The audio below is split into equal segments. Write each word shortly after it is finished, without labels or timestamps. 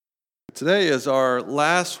Today is our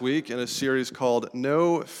last week in a series called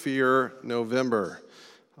No Fear November.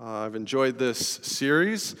 I've enjoyed this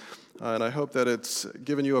series, and I hope that it's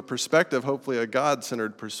given you a perspective, hopefully a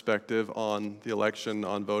God-centered perspective on the election,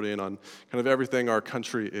 on voting, on kind of everything our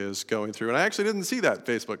country is going through. And I actually didn't see that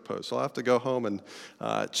Facebook post, so I'll have to go home and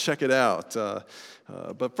check it out.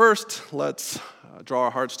 But first, let's draw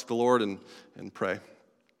our hearts to the Lord and pray.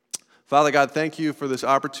 Father God, thank you for this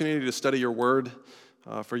opportunity to study your word.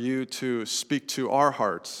 For you to speak to our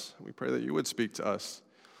hearts. We pray that you would speak to us,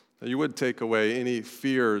 that you would take away any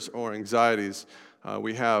fears or anxieties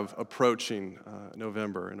we have approaching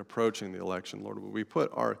November and approaching the election. Lord, we put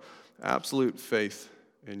our absolute faith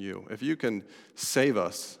in you. If you can save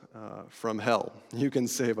us from hell, you can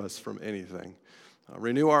save us from anything.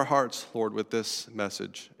 Renew our hearts, Lord, with this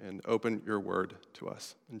message and open your word to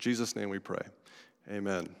us. In Jesus' name we pray.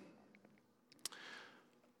 Amen.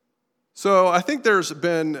 So I think there's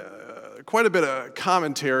been quite a bit of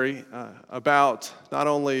commentary about not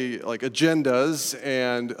only like agendas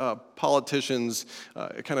and politicians'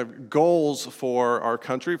 kind of goals for our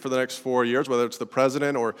country for the next 4 years, whether it's the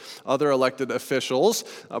president or other elected officials,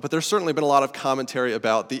 but there's certainly been a lot of commentary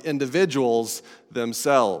about the individuals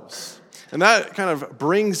themselves. And that kind of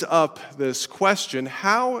brings up this question: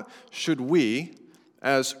 how should we,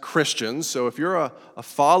 as Christians, so if you're a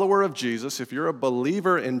follower of Jesus, if you're a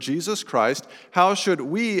believer in Jesus Christ, how should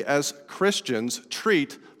we as Christians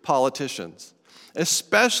treat politicians,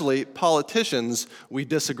 especially politicians we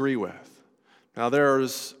disagree with? Now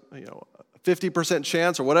there's, 50%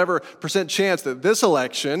 chance or whatever percent chance that this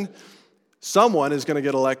election, someone is going to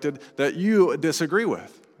get elected that you disagree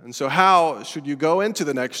with. And so how should you go into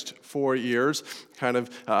the next 4 years kind of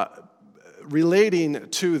relating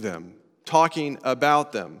to them? Talking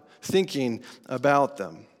about them, thinking about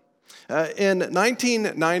them. In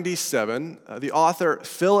 1997, the author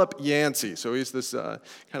Philip Yancey, so he's this kind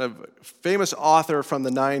of famous author from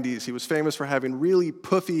the 90s. He was famous for having really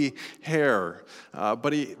puffy hair,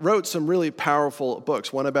 but he wrote some really powerful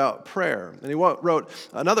books, one about prayer. And he wrote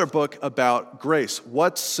another book about grace.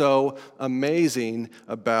 What's so amazing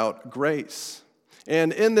about grace?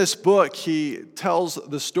 And in this book, he tells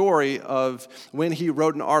the story of when he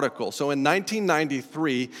wrote an article. So in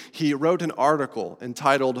 1993, he wrote an article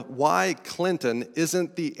entitled, "Why Clinton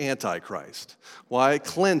Isn't the Antichrist." Why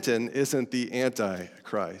Clinton Isn't the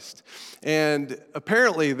Antichrist. And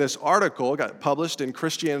apparently this article got published in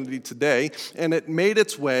Christianity Today, and it made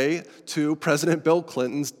its way to President Bill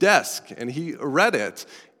Clinton's desk, and he read it.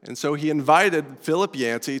 And so he invited Philip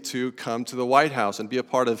Yancey to come to the White House and be a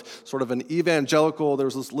part of sort of an evangelical, there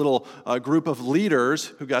was this little group of leaders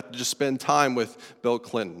who got to just spend time with Bill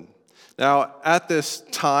Clinton. Now, at this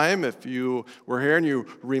time, if you were here and you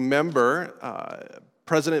remember,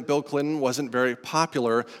 President Bill Clinton wasn't very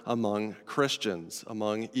popular among Christians,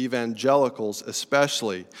 among evangelicals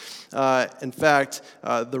especially. In fact,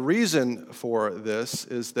 the reason for this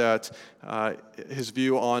is that his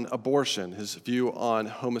view on abortion, his view on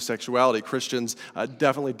homosexuality, Christians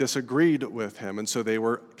definitely disagreed with him, and so they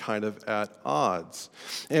were kind of at odds.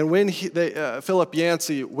 And when Philip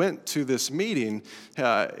Yancey went to this meeting,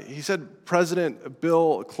 he said President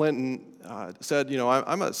Bill Clinton said,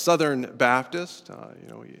 I'm a Southern Baptist.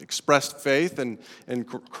 He expressed faith in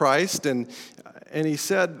Christ, and he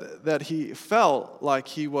said that he felt like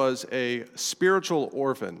he was a spiritual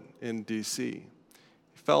orphan in D.C. He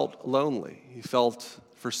felt lonely. He felt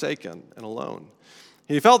forsaken and alone.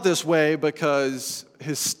 He felt this way because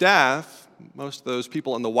his staff, most of those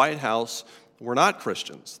people in the White House, were not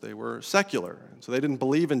Christians. They were secular, and so they didn't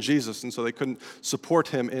believe in Jesus, and so they couldn't support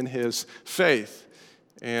him in his faith.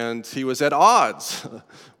 And he was at odds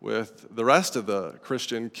with the rest of the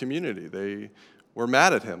Christian community. They were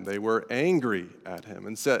mad at him. They were angry at him.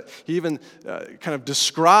 And said, he even kind of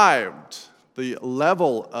described the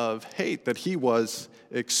level of hate that he was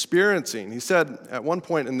experiencing. He said at one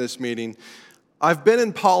point in this meeting, "I've been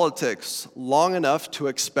in politics long enough to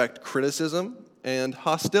expect criticism and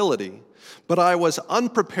hostility, but I was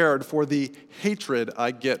unprepared for the hatred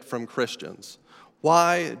I get from Christians.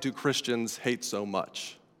 Why do Christians hate so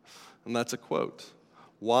much?" And that's a quote.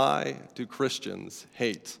 Why do Christians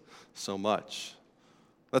hate so much?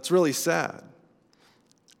 That's really sad.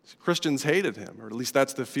 Christians hated him, or at least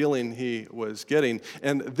that's the feeling he was getting.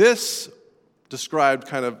 And this described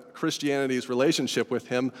kind of Christianity's relationship with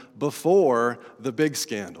him before the big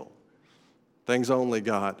scandal. Things only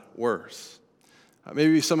got worse.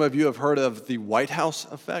 Maybe some of you have heard of the White House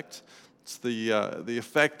effect. It's the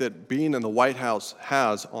effect that being in the White House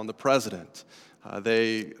has on the president.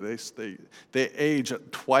 They age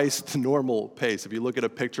at twice the normal pace. If you look at a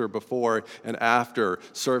picture before and after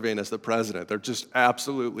serving as the president, they're just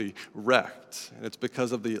absolutely wrecked. And it's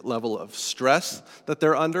because of the level of stress that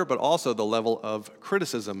they're under, but also the level of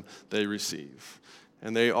criticism they receive.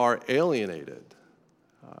 And they are alienated.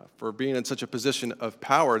 For being in such a position of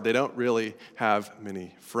power, they don't really have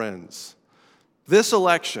many friends. This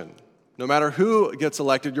election, no matter who gets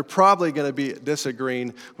elected, you're probably going to be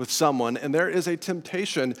disagreeing with someone, and there is a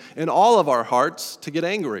temptation in all of our hearts to get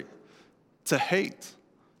angry, to hate,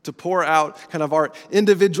 to pour out kind of our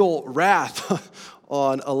individual wrath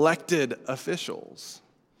on elected officials.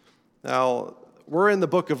 Now, we're in the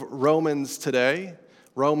book of Romans today,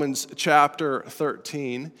 Romans chapter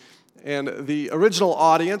 13. And the original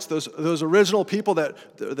audience, those original people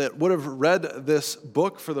that would have read this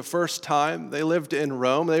book for the first time, they lived in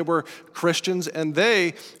Rome. They were Christians, and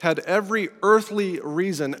they had every earthly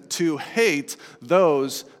reason to hate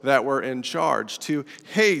those that were in charge, to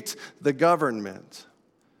hate the government.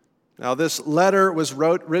 Now, this letter was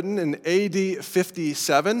written in AD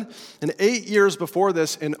 57, and 8 years before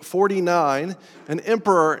this, in 49, an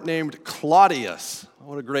emperor named Claudius.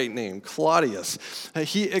 What a great name, Claudius.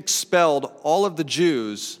 He expelled all of the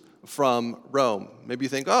Jews from Rome. Maybe you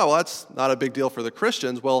think, oh, well, that's not a big deal for the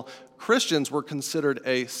Christians. Well, Christians were considered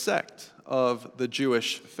a sect of the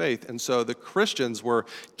Jewish faith, and so the Christians were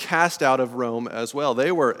cast out of Rome as well.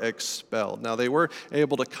 They were expelled. Now, they were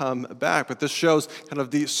able to come back, but this shows kind of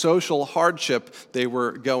the social hardship they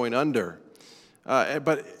were going under.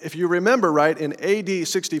 But if you remember, right, in AD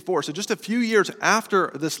 64, so just a few years after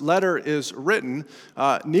this letter is written,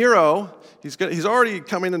 Nero, he's already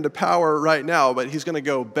coming into power right now, but he's going to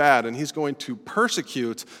go bad, and he's going to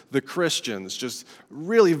persecute the Christians, just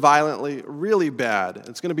really violently, really bad.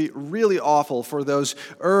 It's going to be really awful for those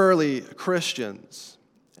early Christians.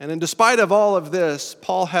 And in despite of all of this,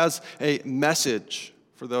 Paul has a message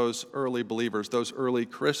for those early believers, those early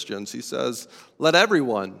Christians. He says, "Let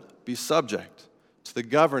everyone be subject to the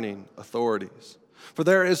governing authorities. For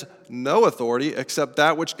there is no authority except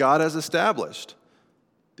that which God has established.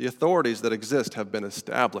 The authorities that exist have been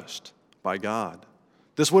established by God."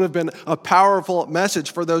 This would have been a powerful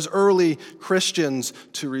message for those early Christians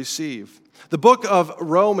to receive. The book of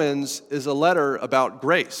Romans is a letter about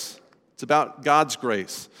grace. It's about God's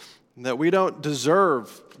grace, and that we don't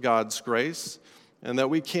deserve God's grace, and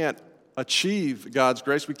that we can't achieve God's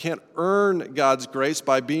grace. We can't earn God's grace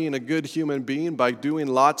by being a good human being, by doing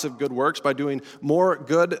lots of good works, by doing more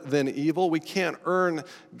good than evil. We can't earn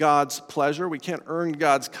God's pleasure. We can't earn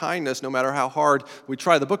God's kindness no matter how hard we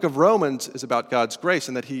try. The book of Romans is about God's grace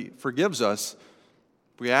and that He forgives us.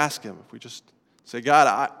 If we ask Him, if we just say,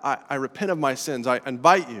 God, I repent of my sins, I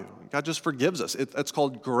invite you. God just forgives us. That's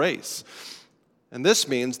called grace. And this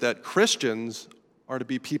means that Christians are to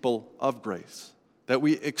be people of grace, that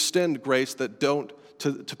we extend grace to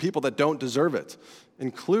people that don't deserve it,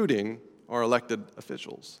 including our elected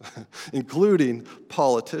officials, including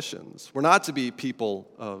politicians. We're not to be people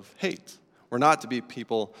of hate. We're not to be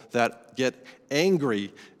people that get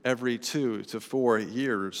angry every 2 to 4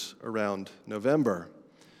 years around November.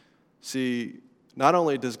 See, not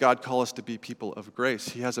only does God call us to be people of grace,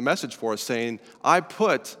 He has a message for us saying, I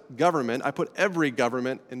put every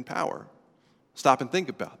government in power. Stop and think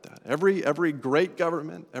about that. Every great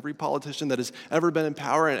government, every politician that has ever been in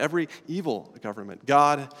power, and every evil government,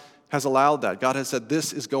 God has allowed that. God has said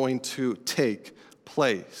this is going to take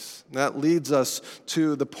place. And that leads us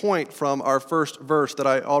to the point from our first verse that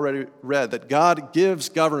I already read, that God gives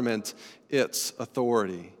government its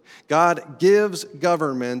authority. God gives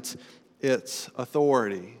government its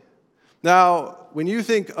authority. Now, when you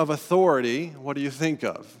think of authority, what do you think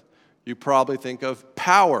of? You probably think of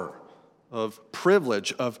power, of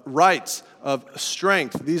privilege, of rights, of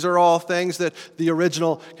strength. These are all things that the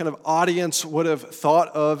original kind of audience would have thought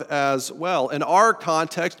of as well. In our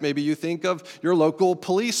context, maybe you think of your local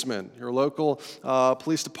policeman, your local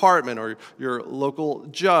police department, or your local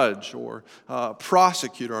judge or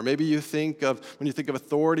prosecutor. Or maybe you think of, when you think of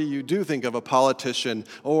authority, you do think of a politician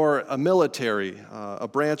or a military, a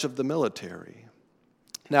branch of the military.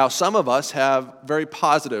 Now, some of us have very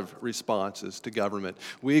positive responses to government.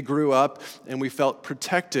 We grew up and we felt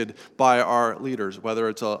protected by our leaders, whether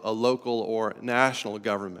it's a local or national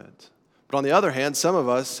government. But on the other hand, some of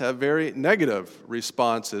us have very negative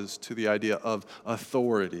responses to the idea of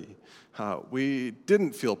authority. We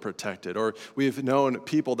didn't feel protected, or we've known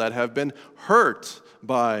people that have been hurt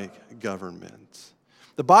by government.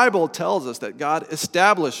 The Bible tells us that God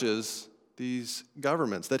establishes these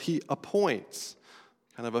governments, that He appoints.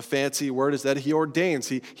 Kind of a fancy word is that He ordains.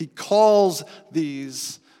 He calls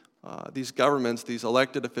these these governments, these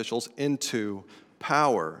elected officials, into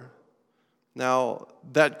power. Now,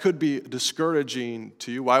 that could be discouraging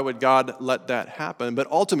to you. Why would God let that happen?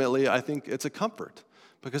 But ultimately, I think it's a comfort,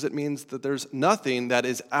 because it means that there's nothing that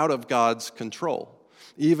is out of God's control.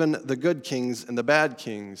 Even the good kings and the bad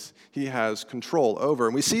kings, he has control over.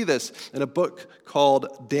 And we see this in a book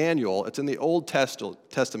called Daniel. It's in the Old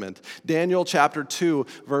Testament. Daniel chapter 2,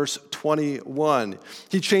 verse 21.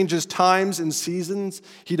 He changes times and seasons.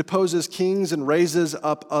 He deposes kings and raises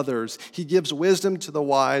up others. He gives wisdom to the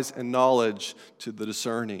wise and knowledge to the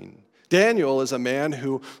discerning. Daniel is a man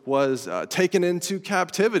who was taken into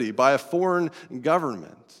captivity by a foreign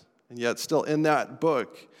government. And yet still in that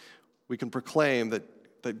book, we can proclaim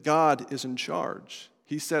that God is in charge.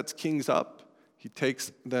 He sets kings up. He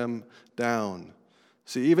takes them down.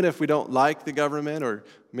 See, even if we don't like the government, or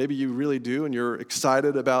maybe you really do and you're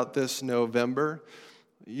excited about this November,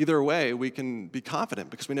 either way, we can be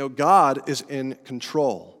confident because we know God is in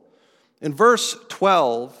control. In verse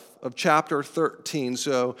 12 of chapter 13,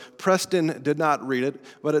 so Preston did not read it,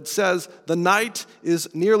 but it says, "The night is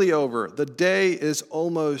nearly over. The day is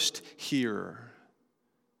almost here."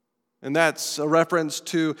 And that's a reference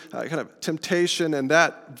to kind of temptation in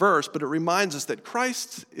that verse, but it reminds us that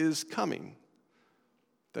Christ is coming.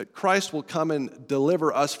 That Christ will come and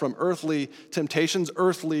deliver us from earthly temptations,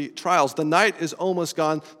 earthly trials. The night is almost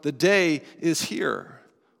gone. The day is here.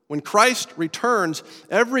 When Christ returns,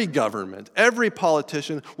 every government, every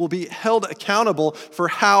politician will be held accountable for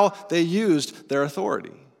how they used their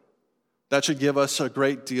authority. That should give us a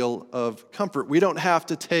great deal of comfort. We don't have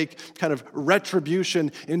to take kind of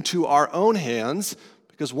retribution into our own hands,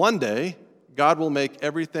 because one day God will make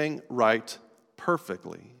everything right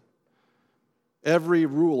perfectly. Every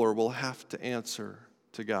ruler will have to answer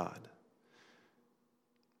to God.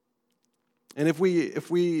 And if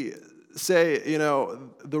we say,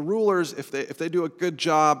 the rulers, if they do a good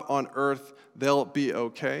job on earth, they'll be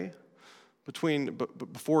okay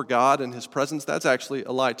before God and his presence, that's actually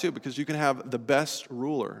a lie too, because you can have the best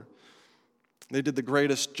ruler. They did the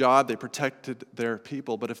greatest job. They protected their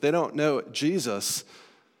people. But if they don't know Jesus,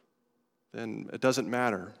 then it doesn't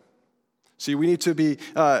matter. See, we need to be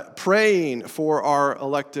praying for our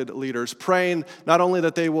elected leaders, praying not only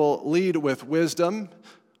that they will lead with wisdom,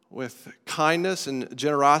 with kindness and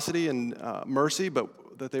generosity and mercy,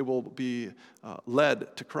 but that they will be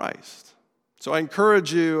led to Christ. So I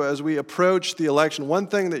encourage you, as we approach the election, one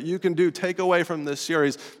thing that you can do, take away from this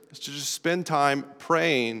series, is to just spend time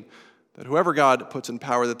praying that whoever God puts in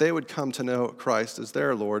power, that they would come to know Christ as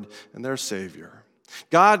their Lord and their Savior.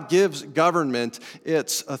 God gives government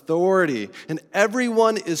its authority, and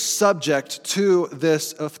everyone is subject to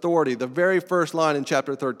this authority. The very first line in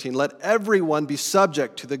chapter 13, let everyone be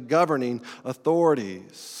subject to the governing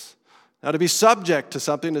authorities. Now, to be subject to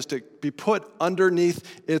something is to be put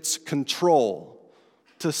underneath its control,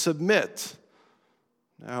 to submit.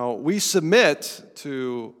 Now, we submit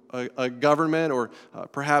to a government or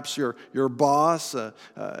perhaps your boss.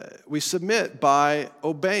 We submit by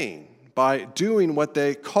obeying, by doing what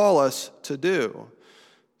they call us to do.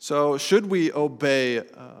 So should we obey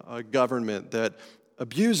a government that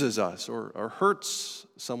abuses us or hurts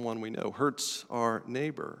someone we know, hurts our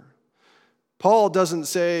neighbor? Paul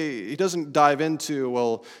he doesn't dive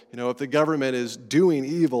into, if the government is doing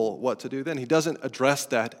evil, what to do then. He doesn't address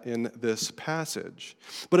that in this passage.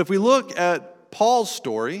 But if we look at Paul's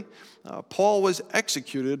story, Paul was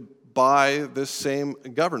executed by this same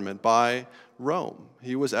government, by Rome.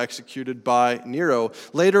 He was executed by Nero.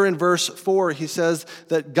 Later in verse 4, he says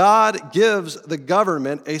that God gives the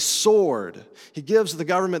government a sword. He gives the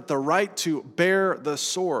government the right to bear the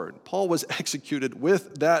sword. Paul was executed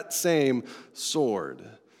with that same sword.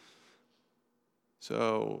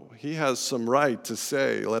 So he has some right to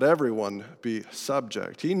say, let everyone be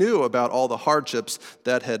subject. He knew about all the hardships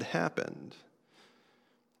that had happened.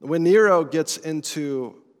 When Nero gets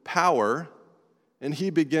into power, and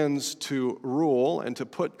he begins to rule and to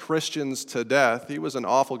put Christians to death. He was an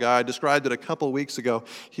awful guy. I described it a couple of weeks ago.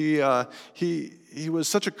 He was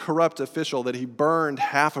such a corrupt official that he burned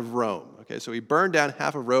half of Rome. Okay, so he burned down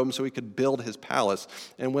half of Rome so he could build his palace.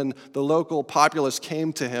 And when the local populace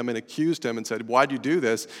came to him and accused him and said, "Why'd you do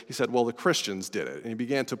this?" He said, "Well, the Christians did it." And he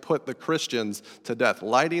began to put the Christians to death,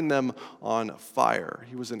 lighting them on fire.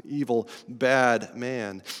 He was an evil, bad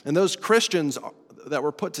man. And those Christians that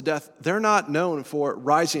were put to death, they're not known for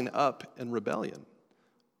rising up in rebellion.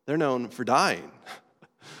 They're known for dying,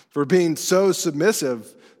 for being so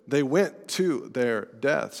submissive, they went to their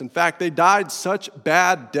deaths. In fact, they died such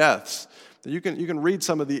bad deaths that you can read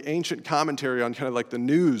some of the ancient commentary on kind of like the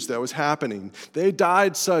news that was happening. They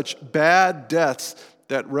died such bad deaths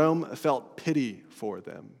that Rome felt pity for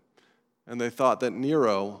them. And they thought that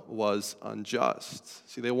Nero was unjust.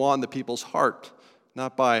 See, they won the people's heart,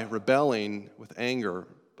 not by rebelling with anger,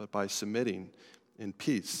 but by submitting in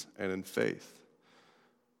peace and in faith.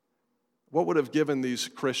 What would have given these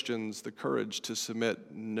Christians the courage to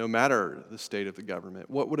submit no matter the state of the government?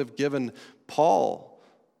 What would have given Paul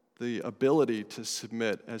the ability to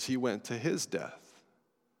submit as he went to his death?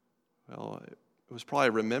 Well, it was probably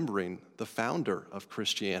remembering the founder of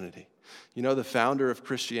Christianity. You know, the founder of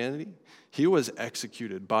Christianity? He was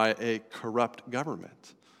executed by a corrupt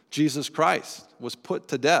government. Jesus Christ was put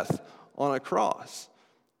to death on a cross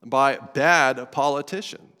by bad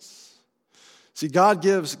politicians. See, God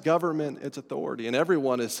gives government its authority, and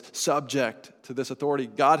everyone is subject to this authority.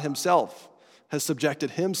 God himself has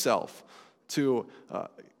subjected himself to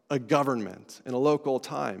a government in a local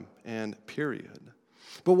time and period.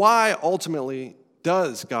 But why ultimately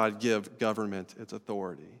does God give government its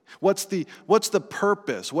authority? What's the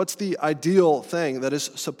purpose? What's the ideal thing that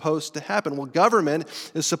is supposed to happen? Well, government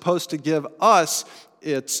is supposed to give us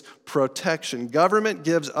its protection. Government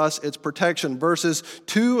gives us its protection. Verses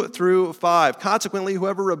 2 through 5. Consequently,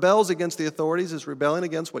 whoever rebels against the authorities is rebelling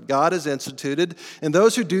against what God has instituted, and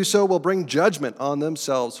those who do so will bring judgment on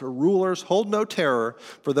themselves. For rulers hold no terror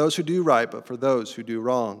for those who do right, but for those who do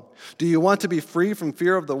wrong. Do you want to be free from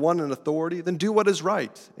fear of the one in authority? Then do what is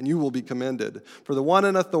right, and you will be commended. For the one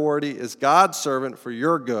in authority is God's servant for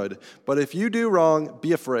your good. But if you do wrong,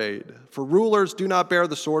 be afraid. For rulers do not bear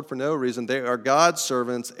the sword for no reason. They are God's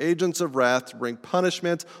servants, agents of wrath to bring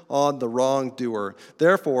punishment on the wrongdoer.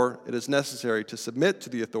 Therefore, it is necessary to submit to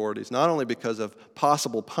the authorities, not only because of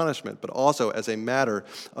possible punishment, but also as a matter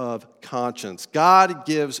of conscience. God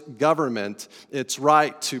gives government its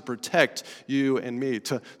right to protect you and me,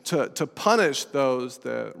 to punish those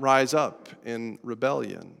that rise up in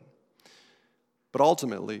rebellion, but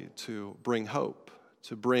ultimately to bring hope,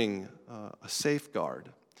 to bring a safeguard.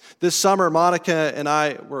 This summer, Monica and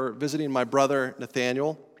I were visiting my brother,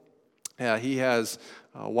 Nathaniel. He has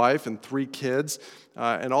a wife and 3 kids,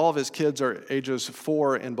 and all of his kids are ages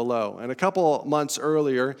 4 and below. And a couple months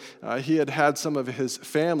earlier, he had had some of his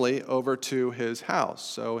family over to his house,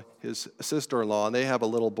 so his sister-in-law, and they have a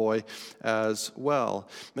little boy as well.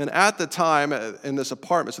 And at the time, in this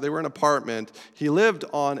apartment, so they were in an apartment, he lived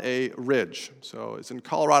on a ridge. So it's in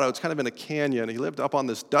Colorado, it's kind of in a canyon. He lived up on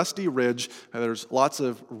this dusty ridge, and there's lots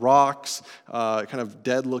of rocks, kind of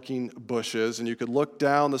dead-looking bushes, and you could look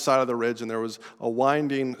down the side of the ridge, and there was a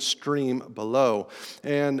winding stream below.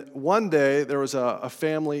 And one day, there was a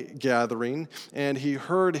family gathering, and he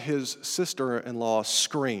heard his sister-in-law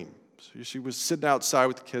scream. So she was sitting outside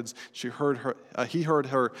with the kids. He heard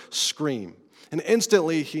her scream. And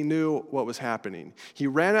instantly, he knew what was happening. He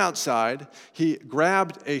ran outside. He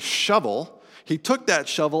grabbed a shovel. He took that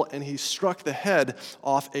shovel, and he struck the head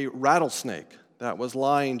off a rattlesnake that was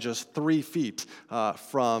lying just 3 feet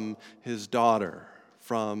from his daughter,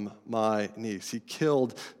 from my niece. He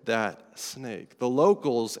killed that snake. The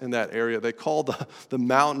locals in that area, they called the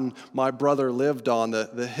mountain my brother lived on,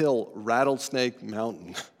 the hill, Rattlesnake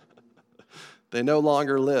Mountain. They no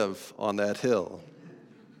longer live on that hill.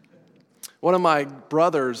 One of my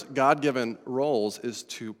brother's God-given roles is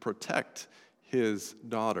to protect his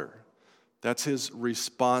daughter. That's his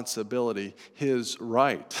responsibility, his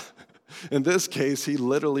right. In this case, he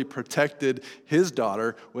literally protected his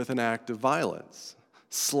daughter with an act of violence,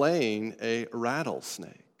 slaying a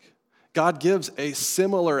rattlesnake. God gives a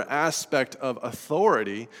similar aspect of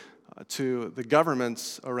authority to the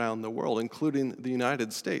governments around the world, including the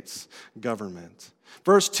United States government.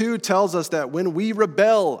 Verse 2 tells us that when we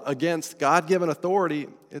rebel against God-given authority,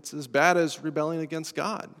 it's as bad as rebelling against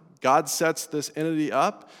God. God sets this entity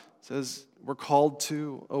up, says we're called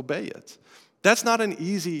to obey it. That's not an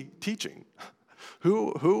easy teaching.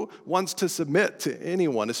 Who wants to submit to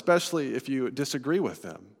anyone, especially if you disagree with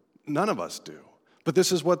them? None of us do. But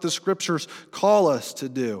this is what the scriptures call us to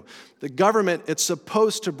do. The government, it's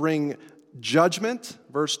supposed to bring judgment,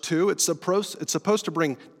 verse 2. It's supposed to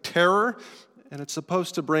bring terror, and it's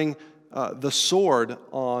supposed to bring the sword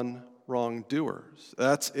on wrongdoers.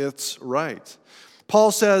 That's its right.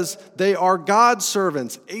 Paul says they are God's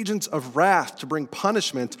servants, agents of wrath to bring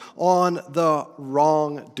punishment on the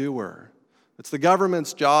wrongdoer. It's the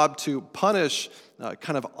government's job to punish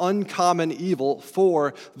kind of uncommon evil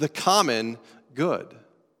for the common good.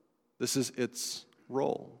 This is its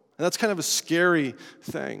role. And that's kind of a scary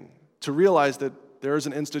thing, to realize that there is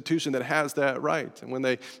an institution that has that right. And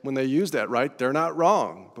when they use that right, they're not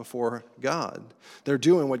wrong before God. They're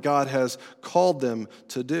doing what God has called them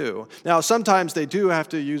to do. Now, sometimes they do have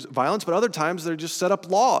to use violence, but other times they just set up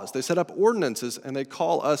laws. They set up ordinances, and they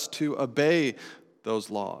call us to obey those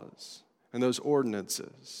laws and those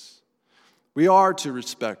ordinances. We are to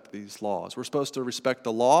respect these laws. We're supposed to respect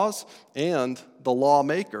the laws and the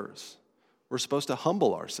lawmakers. We're supposed to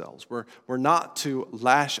humble ourselves. We're not to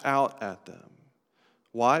lash out at them.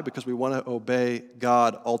 Why? Because we want to obey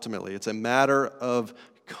God ultimately. It's a matter of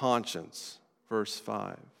conscience. Verse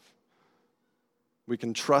 5. We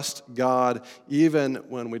can trust God even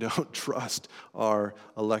when we don't trust our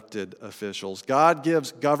elected officials. God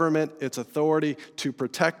gives government its authority to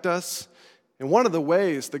protect us. And one of the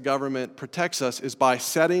ways the government protects us is by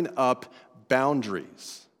setting up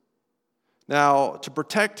boundaries. Now, to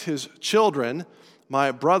protect his children,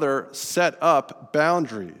 my brother set up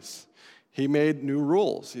boundaries. He made new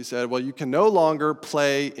rules. He said, well, you can no longer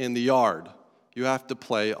play in the yard. You have to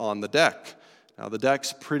play on the deck. Now, the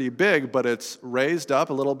deck's pretty big, but it's raised up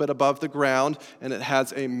a little bit above the ground, and it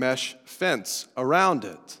has a mesh fence around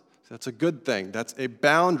it. That's a good thing. That's a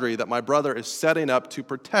boundary that my brother is setting up to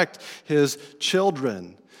protect his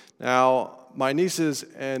children. Now, my niece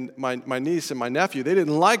and my nephew, they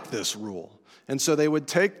didn't like this rule. And so they would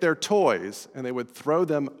take their toys and they would throw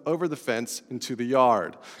them over the fence into the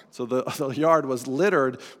yard. So the yard was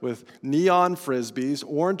littered with neon frisbees,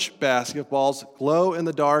 orange basketballs,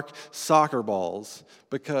 glow-in-the-dark soccer balls,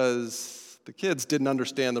 because the kids didn't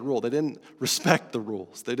understand the rule. They didn't respect the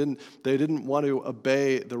rules. They didn't want to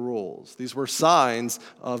obey the rules. These were signs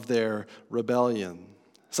of their rebellion.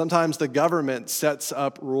 Sometimes the government sets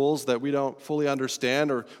up rules that we don't fully understand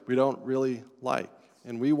or we don't really like.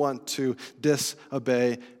 And we want to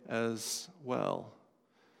disobey as well.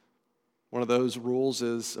 One of those rules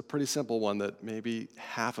is a pretty simple one that maybe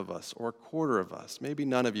half of us or a quarter of us, maybe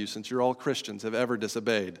none of you, since you're all Christians, have ever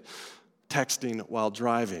disobeyed. Texting while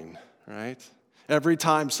driving, right? Every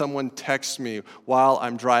time someone texts me while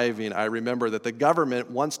I'm driving, I remember that the government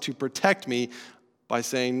wants to protect me by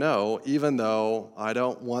saying no, even though I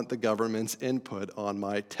don't want the government's input on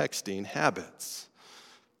my texting habits.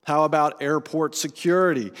 How about airport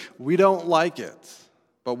security? We don't like it.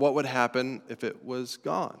 But what would happen if it was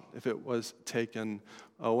gone, if it was taken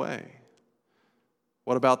away?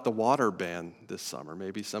 What about the water ban this summer?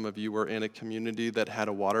 Maybe some of you were in a community that had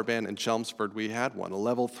a water ban. In Chelmsford, we had one, a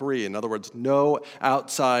level 3. In other words, no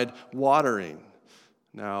outside watering.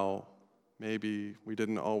 Now, maybe we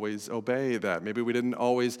didn't always obey that. Maybe we didn't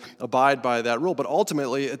always abide by that rule. But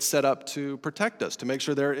ultimately, it's set up to protect us, to make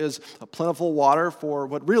sure there is a plentiful water for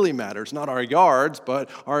what really matters, not our yards, but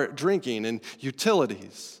our drinking and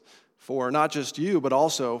utilities, for not just you, but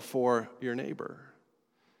also for your neighbor.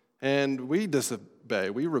 And we disobey,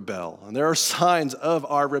 we rebel. And there are signs of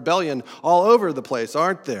our rebellion all over the place,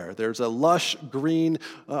 aren't there? There's a lush, green,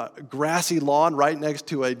 grassy lawn right next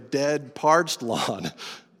to a dead, parched lawn.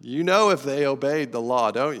 You know if they obeyed the law,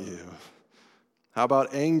 don't you? How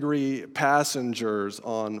about angry passengers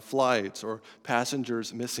on flights or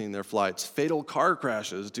passengers missing their flights? Fatal car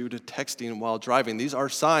crashes due to texting while driving. These are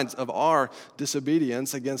signs of our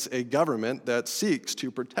disobedience against a government that seeks to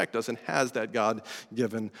protect us and has that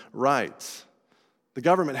God-given right. The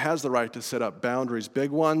government has the right to set up boundaries, big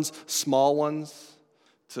ones, small ones,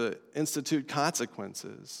 to institute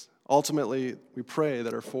consequences. Ultimately, we pray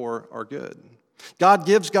that are for our good. God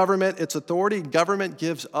gives government its authority. Government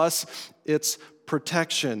gives us its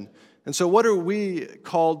protection. And so what are we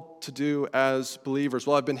called to do as believers?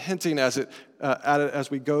 Well, I've been hinting at it as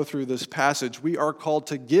we go through this passage. We are called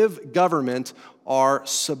to give government our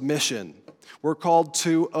submission. We're called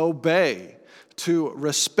to obey, to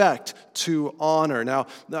respect, to honor. Now,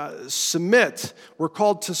 submit, we're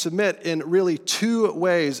called to submit in really two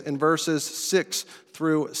ways in verses 6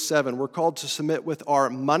 through 7. We're called to submit with our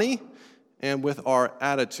money and with our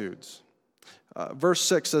attitudes. Verse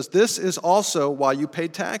 6 says, "This is also why you pay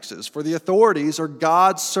taxes, for the authorities are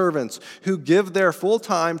God's servants who give their full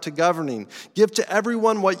time to governing. Give to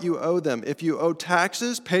everyone what you owe them. If you owe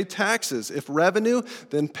taxes, pay taxes. If revenue,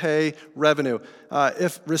 then pay revenue.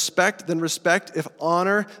 If respect, then respect. If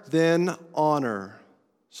honor, then honor."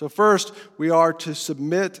 So first, we are to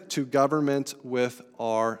submit to government with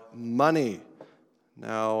our money.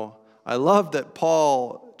 Now, I love that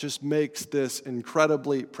Paul just makes this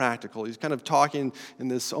incredibly practical. He's kind of talking in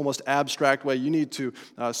this almost abstract way. You need to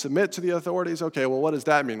submit to the authorities. Okay, well, what does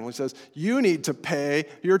that mean? Well, he says, you need to pay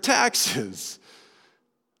your taxes.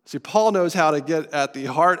 See, Paul knows how to get at the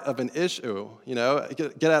heart of an issue,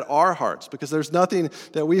 get at our hearts, because there's nothing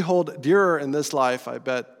that we hold dearer in this life, I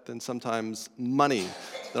bet, than sometimes money,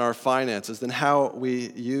 than our finances, than how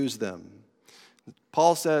we use them.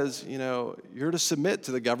 Paul says, you're to submit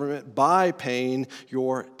to the government by paying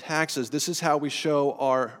your taxes. This is how we show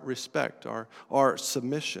our respect, our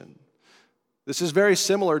submission. This is very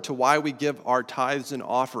similar to why we give our tithes and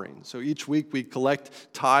offerings. So each week we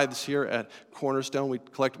collect tithes here at Cornerstone. We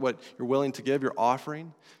collect what you're willing to give, your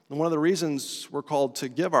offering. And one of the reasons we're called to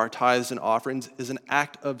give our tithes and offerings is an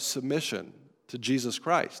act of submission to Jesus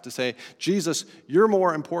Christ. To say, Jesus, you're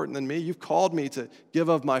more important than me. You've called me to give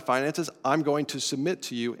of my finances. I'm going to submit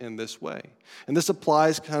to you in this way. And this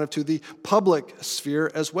applies kind of to the public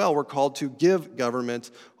sphere as well. We're called to give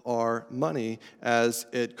government our money as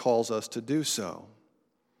it calls us to do so.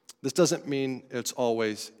 This doesn't mean it's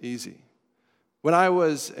always easy. When I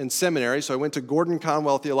was in seminary, so I went to Gordon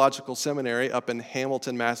Conwell Theological Seminary up in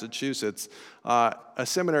Hamilton, Massachusetts. A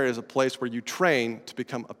seminary is a place where you train to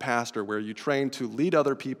become a pastor, where you train to lead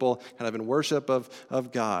other people kind of in worship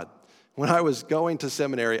of God. When I was going to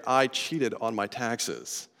seminary, I cheated on my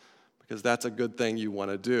taxes, because that's a good thing you want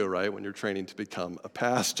to do, right, when you're training to become a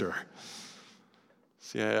pastor.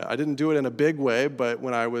 See, I didn't do it in a big way, but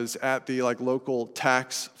when I was at the local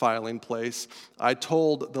tax filing place, I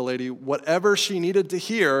told the lady whatever she needed to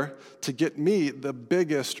hear to get me the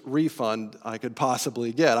biggest refund I could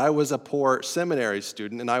possibly get. I was a poor seminary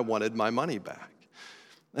student, and I wanted my money back.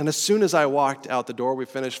 And as soon as I walked out the door, we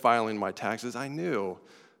finished filing my taxes, I knew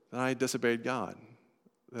that I had disobeyed God,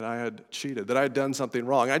 that I had cheated, that I had done something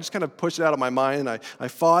wrong. I just kind of pushed it out of my mind, and I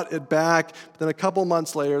fought it back. But then a couple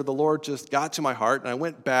months later, the Lord just got to my heart, and I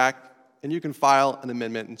went back, and you can file an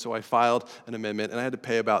amendment. And so I filed an amendment, and I had to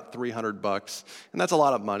pay about $300. And that's a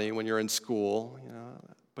lot of money when you're in school.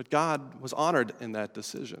 But God was honored in that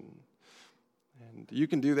decision. And you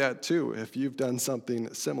can do that too if you've done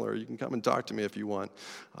something similar. You can come and talk to me if you want,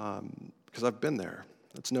 because I've been there.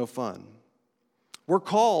 It's no fun. We're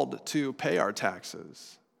called to pay our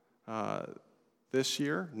taxes. This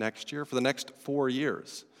year, next year, for the next 4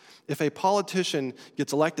 years. If a politician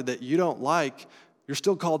gets elected that you don't like, you're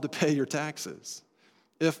still called to pay your taxes.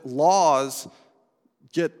 If laws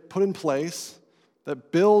get put in place,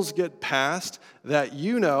 that bills get passed that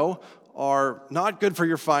are not good for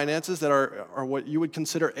your finances, that are what you would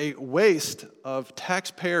consider a waste of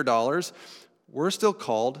taxpayer dollars, we're still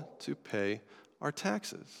called to pay our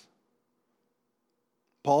taxes.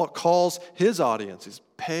 Paul calls his audiences,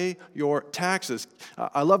 pay your taxes.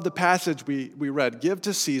 I love the passage we read. Give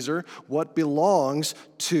to Caesar what belongs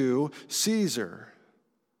to Caesar.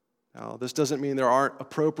 Now, this doesn't mean there aren't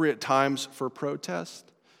appropriate times for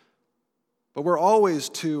protest, but we're always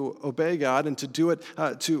to obey God and to do it,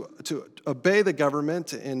 to obey the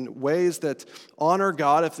government in ways that honor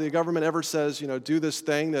God. If the government ever says, do this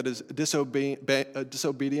thing that is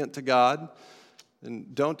disobedient to God, then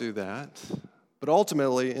don't do that. But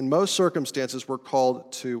ultimately, in most circumstances, we're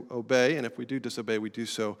called to obey, and if we do disobey, we do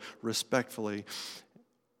so respectfully.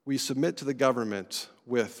 We submit to the government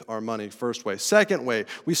with our money, first way. Second way,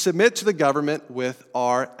 we submit to the government with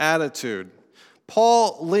our attitude.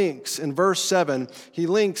 Paul links, in verse 7, he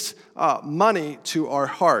links money to our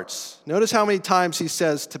hearts. Notice how many times he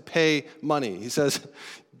says to pay money. He says,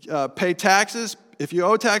 pay taxes. If you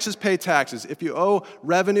owe taxes, pay taxes. If you owe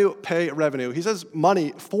revenue, pay revenue. He says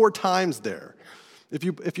money 4 times there.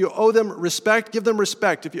 If you owe them respect, give them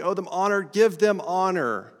respect. If you owe them honor, give them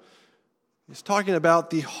honor. He's talking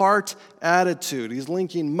about the heart attitude. He's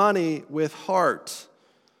linking money with heart.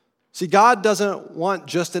 See, God doesn't want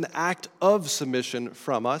just an act of submission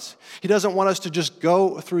from us. He doesn't want us to just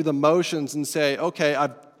go through the motions and say, okay,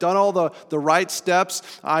 I've done all the right steps.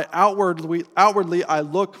 Outwardly I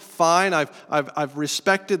look fine. I've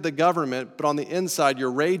respected the government, but on the inside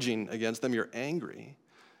you're raging against them. You're angry.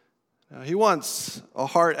 Now, he wants a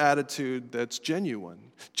heart attitude that's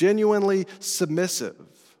genuinely submissive.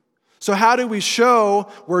 So how do we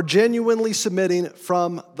show we're genuinely submitting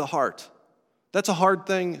from the heart? That's a hard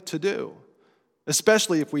thing to do,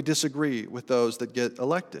 especially if we disagree with those that get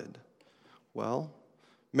elected. Well,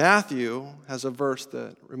 Matthew has a verse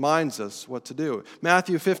that reminds us what to do.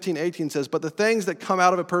 Matthew 15:18 says, "But the things that come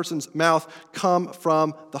out of a person's mouth come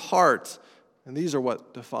from the heart, and these are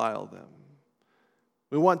what defile them."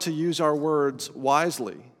 We want to use our words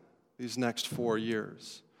wisely these next 4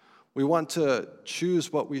 years. We want to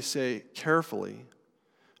choose what we say carefully.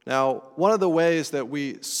 Now, one of the ways that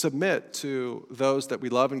we submit to those that we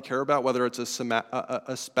love and care about, whether it's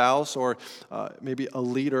a spouse or maybe a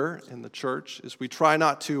leader in the church, is we try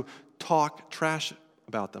not to talk trash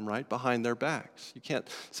about them, right? Behind their backs. You can't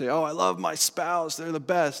say, oh, I love my spouse, they're the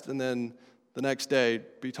best, and then the next day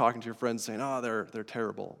be talking to your friends saying, oh, they're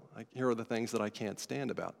terrible. Like, here are the things that I can't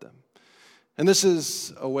stand about them. And this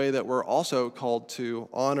is a way that we're also called to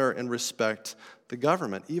honor and respect the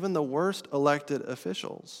government, even the worst elected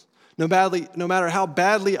officials. No matter how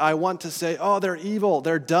badly I want to say, oh, they're evil,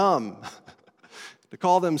 they're dumb, to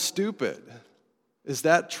call them stupid, is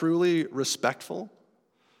that truly respectful?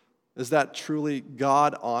 Is that truly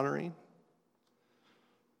God-honoring?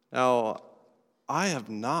 Now, I have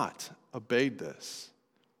not obeyed this.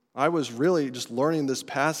 I was really just learning this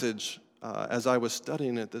passage as I was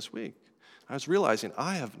studying it this week. I was realizing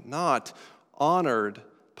I have not honored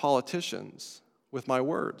politicians with my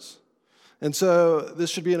words. And so this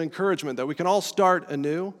should be an encouragement that we can all start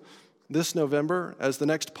anew this November as the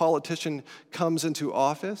next politician comes into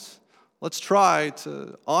office. Let's try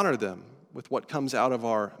to honor them with what comes out of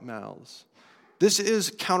our mouths. This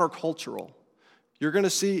is countercultural. You're going to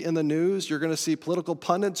see in the news, you're going to see political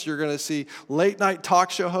pundits, you're going to see late-night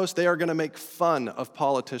talk show hosts. They are going to make fun of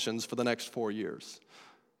politicians for the next 4 years.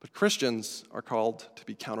 But Christians are called to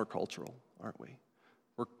be countercultural, aren't we?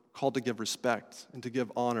 We're called to give respect and to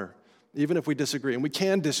give honor, even if we disagree. And we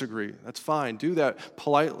can disagree. That's fine. Do that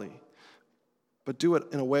politely. But do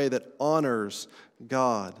it in a way that honors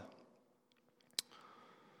God.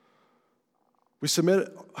 We submit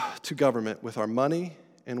to government with our money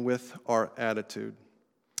and with our attitude.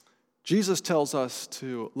 Jesus tells us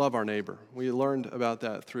to love our neighbor. We learned about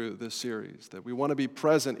that through this series, that we want to be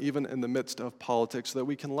present even in the midst of politics so that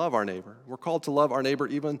we can love our neighbor. We're called to love our neighbor,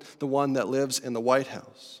 even the one that lives in the White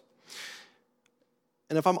House.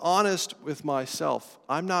 And if I'm honest with myself,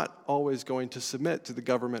 I'm not always going to submit to the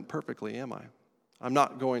government perfectly, am I? I'm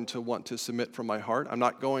not going to want to submit from my heart. I'm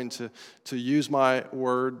not going to use my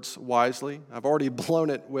words wisely. I've already blown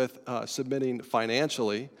it with submitting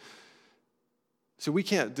financially. So we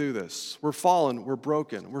can't do this. We're fallen, we're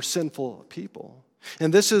broken, we're sinful people.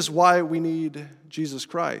 And this is why we need Jesus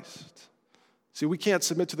Christ. See, we can't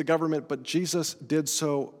submit to the government, but Jesus did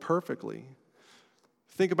so perfectly.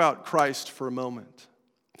 Think about Christ for a moment.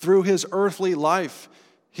 Through his earthly life,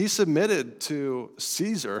 he submitted to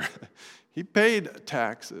Caesar. He paid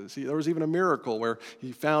taxes. There was even a miracle where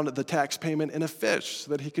he found the tax payment in a fish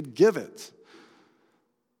so that he could give it.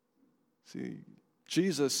 See,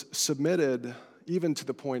 Jesus submitted even to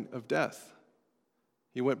the point of death.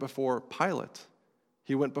 He went before Pilate.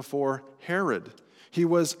 He went before Herod. He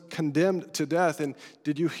was condemned to death. And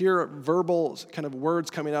did you hear verbal kind of words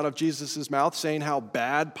coming out of Jesus' mouth saying how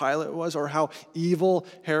bad Pilate was or how evil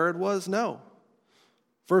Herod was? No.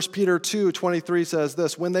 1 Peter 2:23 says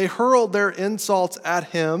this, when they hurled their insults at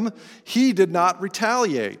him, he did not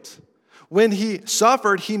retaliate. When he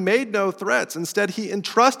suffered, he made no threats. Instead, he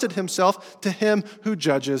entrusted himself to him who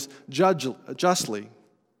judges justly.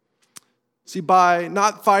 See, by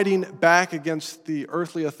not fighting back against the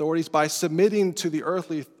earthly authorities, by submitting to the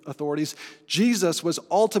earthly authorities, Jesus was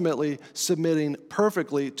ultimately submitting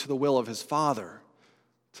perfectly to the will of his Father,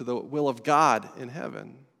 to the will of God in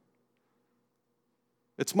heaven.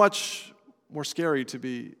 It's much more scary to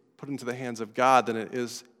be put into the hands of God than it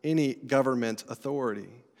is any government authority.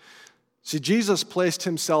 See, Jesus placed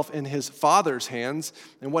himself in his Father's hands,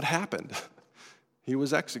 and what happened? He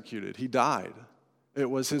was executed. He died.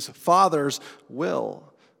 It was his Father's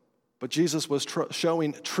will. But Jesus was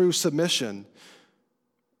showing true submission,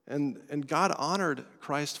 and God honored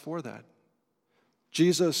Christ for that.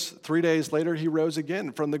 Jesus, 3 days later, he rose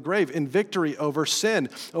again from the grave in victory over sin,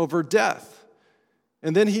 over death.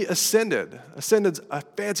 And then he ascended. Ascended's a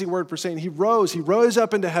fancy word for saying he rose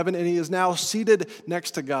up into heaven, and he is now seated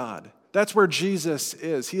next to God. That's where Jesus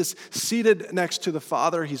is. He is seated next to the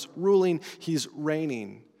Father. He's ruling, he's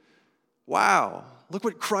reigning. Wow, look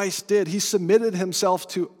what Christ did. He submitted himself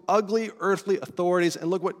to ugly earthly authorities, and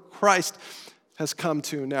look what Christ has come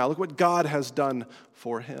to now. Look what God has done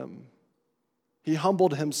for him. He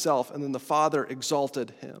humbled himself, and then the Father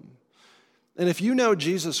exalted him. And if you know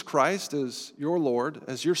Jesus Christ as your Lord,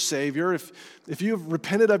 as your Savior, if you've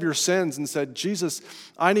repented of your sins and said, Jesus,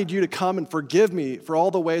 I need you to come and forgive me for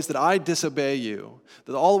all the ways that I disobey you,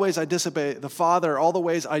 that all the ways I disobey the Father, all the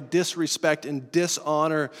ways I disrespect and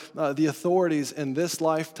dishonor the authorities in this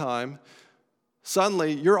lifetime,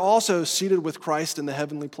 suddenly you're also seated with Christ in the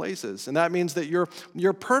heavenly places. And that means that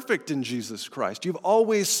you're perfect in Jesus Christ. You've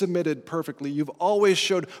always submitted perfectly. You've always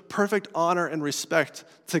showed perfect honor and respect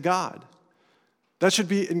to God. That should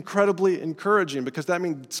be incredibly encouraging because that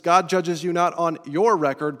means God judges you not on your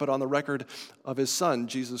record, but on the record of his Son,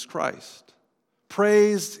 Jesus Christ.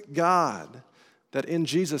 Praise God. that in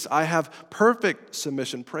Jesus I have perfect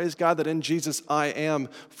submission. Praise God that in Jesus I am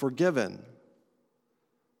forgiven.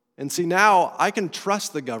 And see, now I can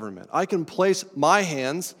trust the government. I can place my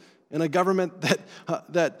hands in a government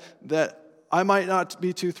that I might not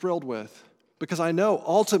be too thrilled with, because I know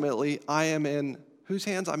ultimately I am in whose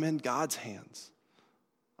hands? I'm in God's hands.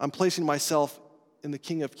 I'm placing myself in the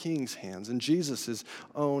King of Kings' hands, in Jesus'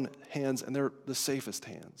 own hands, and they're the safest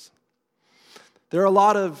hands. There are a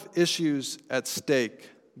lot of issues at stake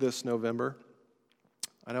this November.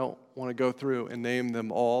 I don't want to go through and name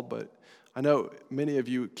them all, but I know many of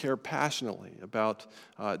you care passionately about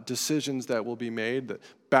decisions that will be made, the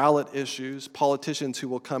ballot issues, politicians who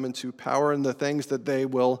will come into power, and the things that they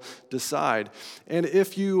will decide. And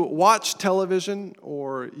if you watch television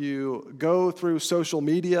or you go through social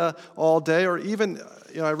media all day, or even,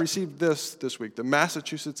 I received this week, the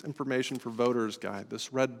Massachusetts Information for Voters Guide,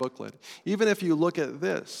 this red booklet. Even if you look at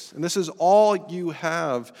this, and this is all you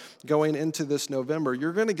have going into this November,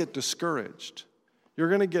 you're going to get discouraged. You're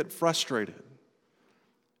going to get frustrated.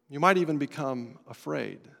 You might even become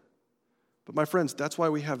afraid. But my friends, that's why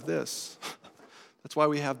we have this. That's why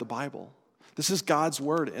we have the Bible. This is God's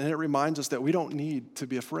word, and it reminds us that we don't need to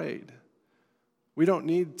be afraid. We don't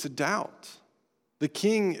need to doubt. The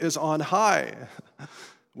King is on high.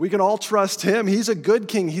 We can all trust him. He's a good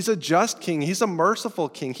king. He's a just king. He's a merciful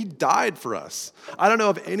king. He died for us. I don't know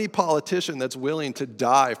of any politician that's willing to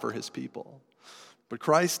die for his people. But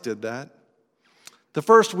Christ did that. The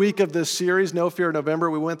first week of this series, No Fear November,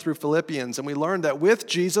 we went through Philippians, and we learned that with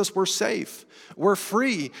Jesus, we're safe, we're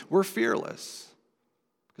free, we're fearless,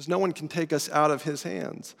 because no one can take us out of his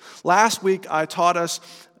hands. Last week, I taught us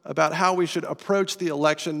about how we should approach the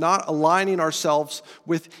election, not aligning ourselves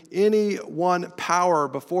with any one power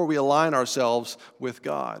before we align ourselves with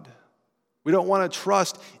God. We don't want to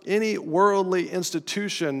trust any worldly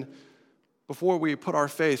institution before we put our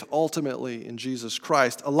faith ultimately in Jesus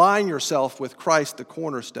Christ. Align yourself with Christ, the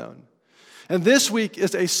cornerstone. And this week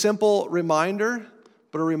is a simple reminder,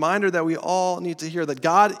 but a reminder that we all need to hear that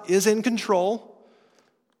God is in control.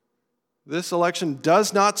 This election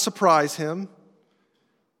does not surprise him.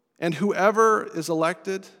 And whoever is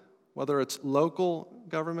elected, whether it's local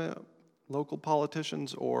government, local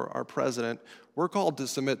politicians, or our president, we're called to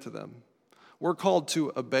submit to them. We're called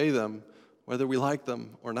to obey them, whether we like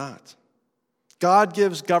them or not. God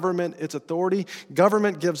gives government its authority,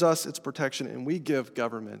 government gives us its protection, and we give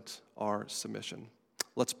government our submission.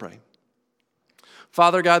 Let's pray.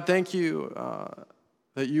 Father God, thank you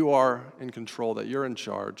that you are in control, that you're in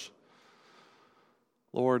charge.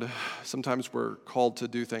 Lord, sometimes we're called to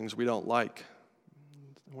do things we don't like.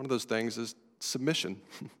 One of those things is submission,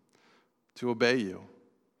 to obey you.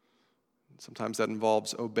 Sometimes that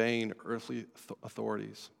involves obeying earthly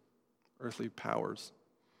authorities, earthly powers.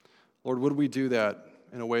 Lord, would we do that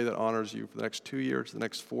in a way that honors you for the next 2 years, the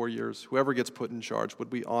next 4 years? Whoever gets put in charge,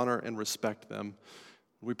 would we honor and respect them?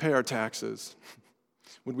 Would we pay our taxes?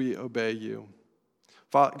 Would we obey you?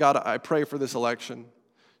 God, I pray for this election.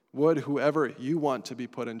 Would whoever you want to be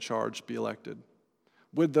put in charge be elected?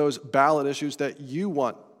 Would those ballot issues that you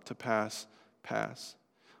want to pass?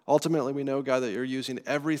 Ultimately, we know, God, that you're using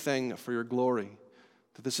everything for your glory,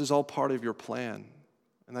 that this is all part of your plan,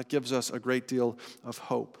 and that gives us a great deal of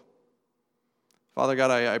hope. Father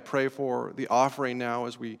God, I pray for the offering now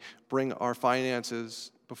as we bring our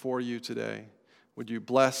finances before you today. Would you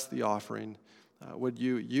bless the offering? Would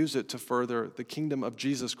you use it to further the kingdom of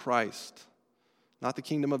Jesus Christ? Not the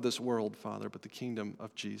kingdom of this world, Father, but the kingdom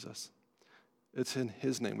of Jesus. It's in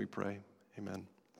his name we pray. Amen.